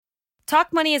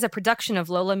Talk Money is a production of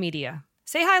Lola Media.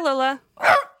 Say hi, Lola.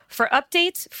 For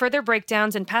updates, further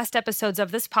breakdowns, and past episodes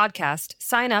of this podcast,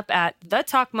 sign up at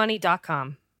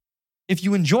thetalkmoney.com. If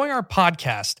you enjoy our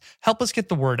podcast, help us get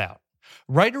the word out.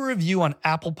 Write a review on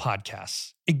Apple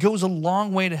Podcasts. It goes a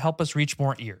long way to help us reach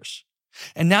more ears.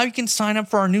 And now you can sign up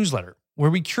for our newsletter, where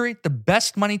we curate the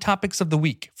best money topics of the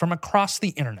week from across the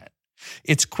internet.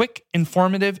 It's quick,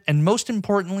 informative, and most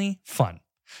importantly, fun.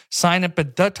 Sign up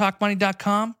at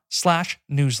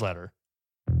thetalkmoney.com/newsletter.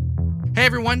 Hey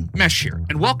everyone, Mesh here,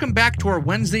 and welcome back to our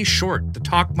Wednesday short, the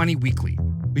Talk Money Weekly.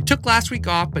 We took last week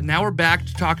off, but now we're back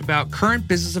to talk about current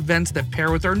business events that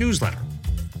pair with our newsletter.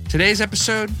 Today's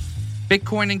episode,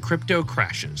 Bitcoin and crypto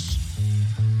crashes.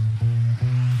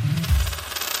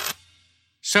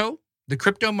 So, the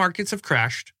crypto markets have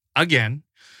crashed again.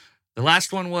 The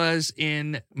last one was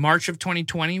in March of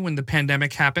 2020 when the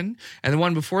pandemic happened, and the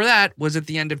one before that was at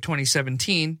the end of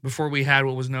 2017 before we had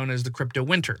what was known as the crypto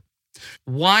winter.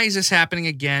 Why is this happening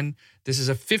again? This is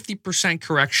a 50%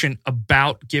 correction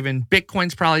about, given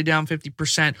Bitcoin's probably down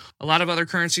 50%. A lot of other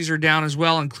currencies are down as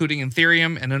well, including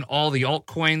Ethereum and then all the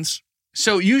altcoins.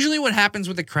 So usually what happens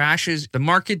with a crash is the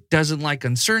market doesn't like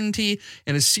uncertainty,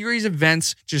 and a series of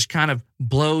events just kind of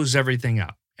blows everything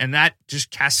up. And that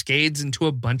just cascades into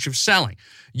a bunch of selling,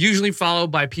 usually followed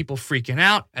by people freaking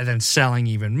out and then selling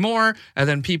even more, and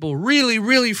then people really,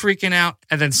 really freaking out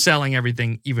and then selling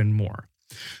everything even more.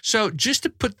 So just to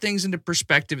put things into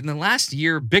perspective, in the last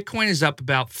year, Bitcoin is up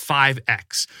about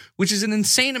 5x, which is an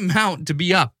insane amount to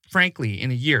be up, frankly,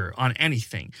 in a year on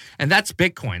anything. And that's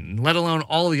Bitcoin, let alone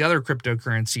all the other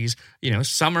cryptocurrencies. You know,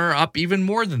 some are up even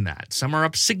more than that. Some are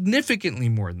up significantly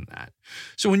more than that.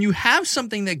 So when you have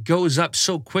something that goes up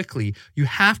so quickly, you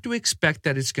have to expect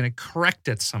that it's going to correct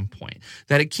at some point,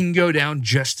 that it can go down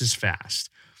just as fast.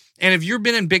 And if you've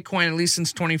been in Bitcoin at least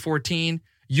since 2014,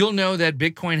 you'll know that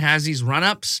Bitcoin has these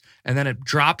run-ups, and then it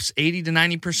drops 80 to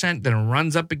 90%, then it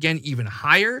runs up again even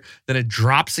higher, then it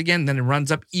drops again, then it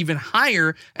runs up even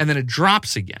higher, and then it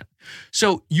drops again.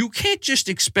 So you can't just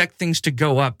expect things to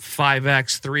go up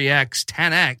 5x, 3x,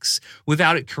 10x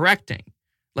without it correcting.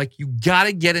 Like, you got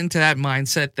to get into that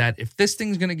mindset that if this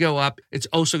thing's going to go up, it's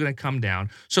also going to come down.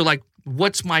 So, like,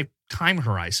 what's my time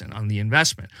horizon on the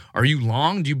investment? Are you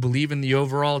long? Do you believe in the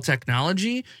overall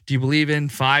technology? Do you believe in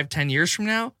 5-10 years from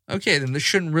now? Okay, then this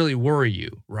shouldn't really worry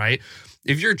you, right?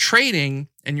 If you're trading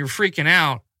and you're freaking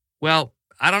out, well,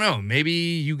 I don't know, maybe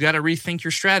you got to rethink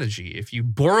your strategy. If you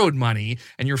borrowed money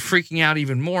and you're freaking out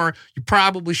even more, you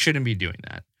probably shouldn't be doing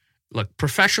that. Look,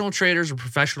 professional traders are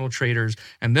professional traders,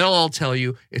 and they'll all tell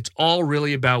you it's all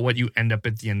really about what you end up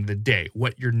at the end of the day,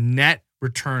 what your net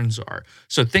returns are.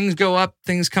 So things go up,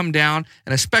 things come down,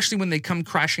 and especially when they come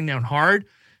crashing down hard,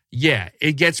 yeah,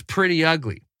 it gets pretty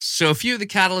ugly. So a few of the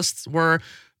catalysts were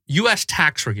U.S.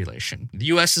 tax regulation. The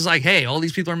U.S. is like, hey, all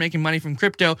these people are making money from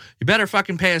crypto. You better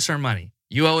fucking pay us our money.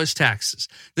 You owe us taxes.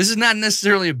 This is not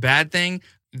necessarily a bad thing.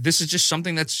 This is just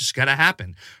something that's just got to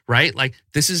happen, right? Like,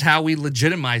 this is how we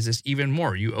legitimize this even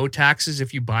more. You owe taxes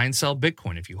if you buy and sell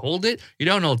Bitcoin. If you hold it, you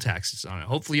don't owe taxes on it.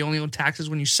 Hopefully you only owe taxes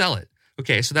when you sell it.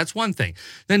 Okay, so that's one thing.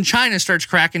 Then China starts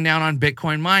cracking down on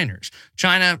Bitcoin miners.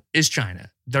 China is China.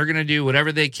 They're going to do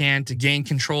whatever they can to gain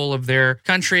control of their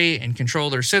country and control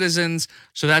their citizens.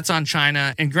 So that's on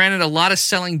China. And granted, a lot of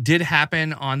selling did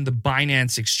happen on the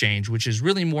Binance exchange, which is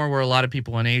really more where a lot of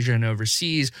people in Asia and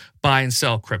overseas buy and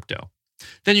sell crypto.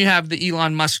 Then you have the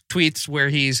Elon Musk tweets where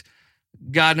he's,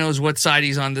 God knows what side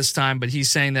he's on this time, but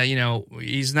he's saying that, you know,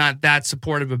 he's not that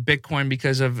supportive of Bitcoin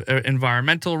because of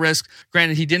environmental risk.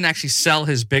 Granted, he didn't actually sell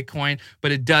his Bitcoin,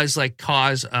 but it does like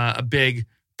cause a big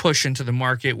push into the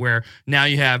market where now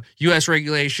you have U.S.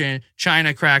 regulation,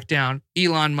 China crackdown,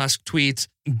 Elon Musk tweets.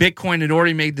 Bitcoin had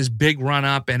already made this big run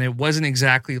up and it wasn't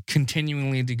exactly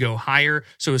continually to go higher.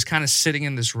 So it was kind of sitting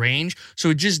in this range. So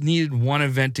it just needed one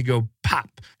event to go pop.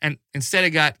 And instead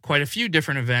it got quite a few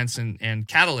different events and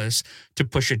catalysts to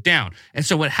push it down. And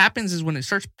so what happens is when it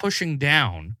starts pushing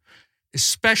down,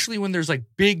 especially when there's like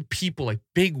big people, like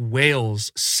big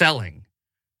whales selling,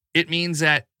 it means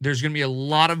that there's going to be a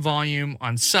lot of volume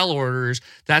on sell orders.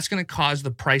 That's going to cause the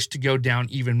price to go down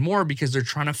even more because they're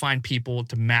trying to find people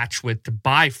to match with to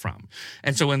buy from.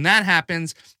 And so when that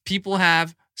happens, people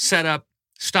have set up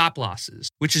stop losses,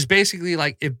 which is basically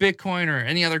like if Bitcoin or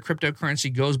any other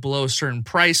cryptocurrency goes below a certain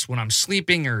price when I'm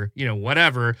sleeping or, you know,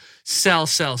 whatever, sell.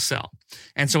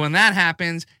 And so when that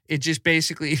happens, it just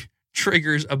basically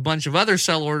triggers a bunch of other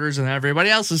sell orders and everybody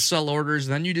else's sell orders.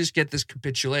 And then you just get this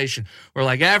capitulation where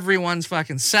like everyone's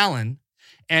fucking selling.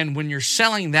 And when you're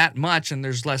selling that much and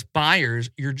there's less buyers,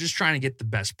 you're just trying to get the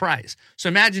best price. So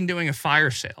imagine doing a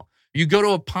fire sale. You go to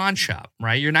a pawn shop,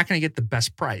 right? You're not going to get the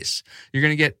best price. You're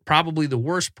going to get probably the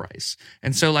worst price.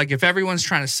 And so like if everyone's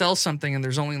trying to sell something and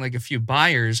there's only like a few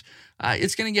buyers,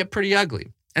 it's going to get pretty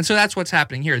ugly. And so that's what's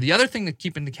happening here. The other thing to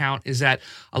keep into account is that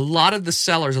a lot of the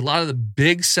sellers, a lot of the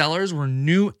big sellers were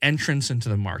new entrants into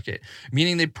the market,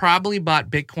 meaning they probably bought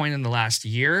Bitcoin in the last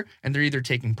year and they're either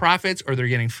taking profits or they're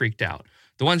getting freaked out.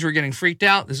 The ones who are getting freaked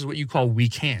out, this is what you call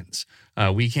weak hands.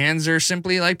 Weak hands are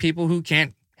simply like people who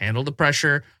can't handle the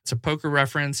pressure. It's a poker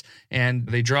reference, and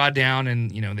they draw down and,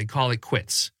 they call it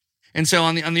quits. And so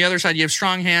on the other side, you have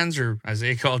strong hands, or as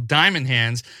they call diamond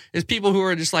hands, is people who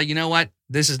are just like, you know what,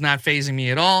 this is not phasing me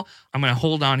at all. I'm going to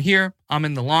hold on here. I'm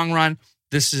in the long run.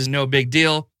 This is no big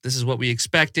deal. This is what we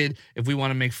expected. If we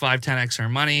want to make 5-10x our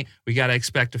money, we got to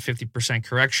expect a 50%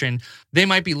 correction. They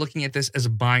might be looking at this as a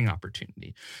buying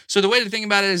opportunity. So the way to think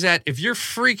about it is that if you're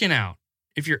freaking out,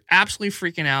 if you're absolutely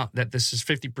freaking out that this is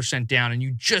 50% down and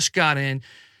you just got in,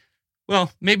 well,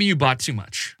 maybe you bought too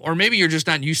much, or maybe you're just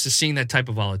not used to seeing that type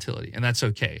of volatility, and that's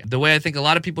okay. The way I think a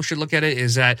lot of people should look at it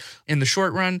is that in the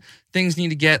short run, things need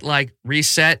to get like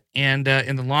reset, and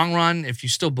in the long run, if you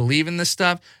still believe in this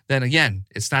stuff, then again,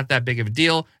 it's not that big of a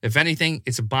deal. If anything,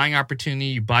 it's a buying opportunity.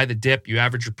 You buy the dip, you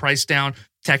average your price down.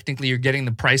 Technically, you're getting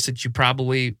the price that you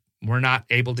probably were not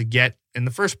able to get in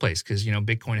the first place because,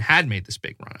 Bitcoin had made this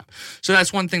big run up. So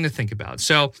that's one thing to think about.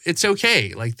 So it's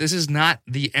okay. Like, this is not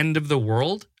the end of the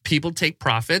world. People take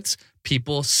profits.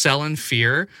 People sell in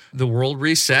fear. The world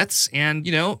resets. And,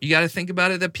 you got to think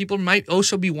about it that people might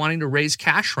also be wanting to raise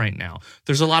cash right now.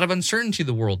 There's a lot of uncertainty in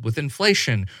the world with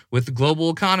inflation, with the global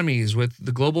economies, with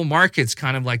the global markets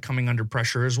kind of like coming under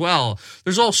pressure as well.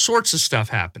 There's all sorts of stuff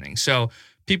happening. So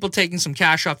people taking some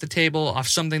cash off the table off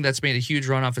something that's made a huge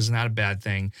runoff is not a bad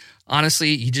thing. Honestly,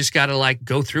 you just got to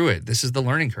go through it. This is the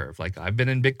learning curve. I've been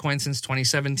in Bitcoin since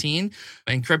 2017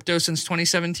 and crypto since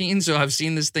 2017. So I've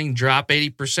seen this thing drop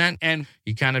 80%, and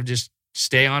you kind of just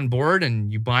stay on board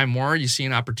and you buy more, you see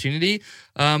an opportunity,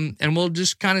 and we'll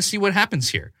just kind of see what happens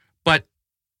here. But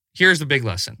here's the big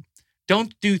lesson.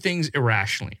 Don't do things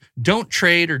irrationally. Don't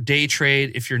trade or day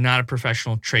trade if you're not a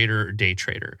professional trader or day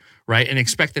trader, right? And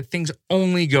expect that things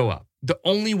only go up. The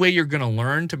only way you're going to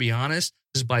learn, to be honest,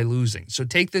 is by losing. So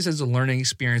take this as a learning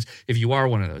experience if you are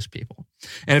one of those people.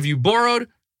 And if you borrowed,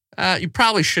 you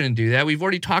probably shouldn't do that. We've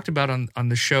already talked about on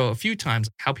the show a few times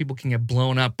how people can get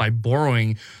blown up by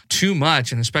borrowing too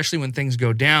much. And especially when things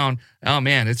go down, oh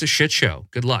man, it's a shit show.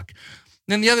 Good luck.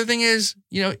 And then the other thing is,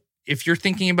 if you're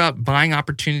thinking about buying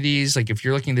opportunities, like if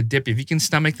you're looking to dip, if you can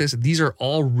stomach this, these are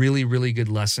all really, really good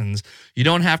lessons. You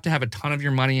don't have to have a ton of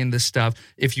your money in this stuff.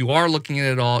 If you are looking at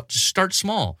it all, just start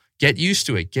small. Get used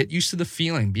to it. Get used to the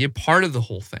feeling. Be a part of the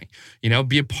whole thing.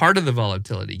 Be a part of the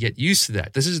volatility. Get used to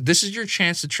that. This is your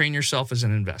chance to train yourself as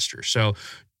an investor. So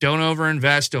don't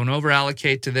overinvest. Don't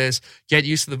overallocate to this. Get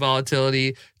used to the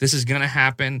volatility. This is going to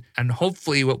happen. And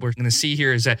hopefully what we're going to see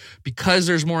here is that because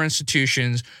there's more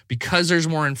institutions, because there's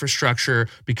more infrastructure,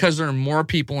 because there are more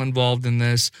people involved in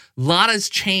this, a lot has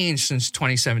changed since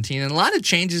 2017 and a lot of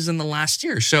changes in the last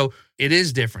year. So it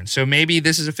is different. So maybe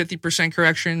this is a 50%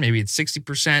 correction. Maybe it's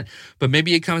 60%, but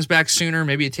maybe it comes back sooner.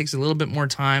 Maybe it takes a little bit more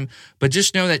time. But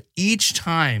just know that each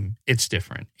time it's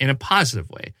different in a positive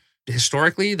way.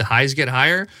 Historically, the highs get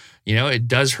higher. It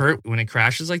does hurt when it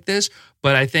crashes like this,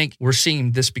 but I think we're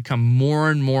seeing this become more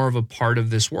and more of a part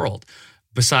of this world.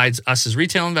 Besides us as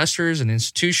retail investors and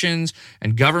institutions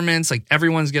and governments,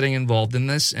 everyone's getting involved in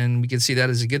this, and we can see that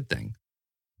as a good thing.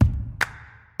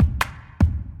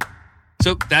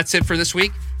 So that's it for this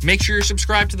week. Make sure you're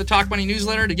subscribed to the Talk Money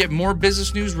newsletter to get more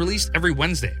business news released every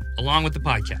Wednesday, along with the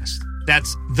podcast.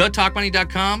 That's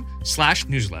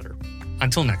thetalkmoney.com/newsletter.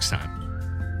 Until next time.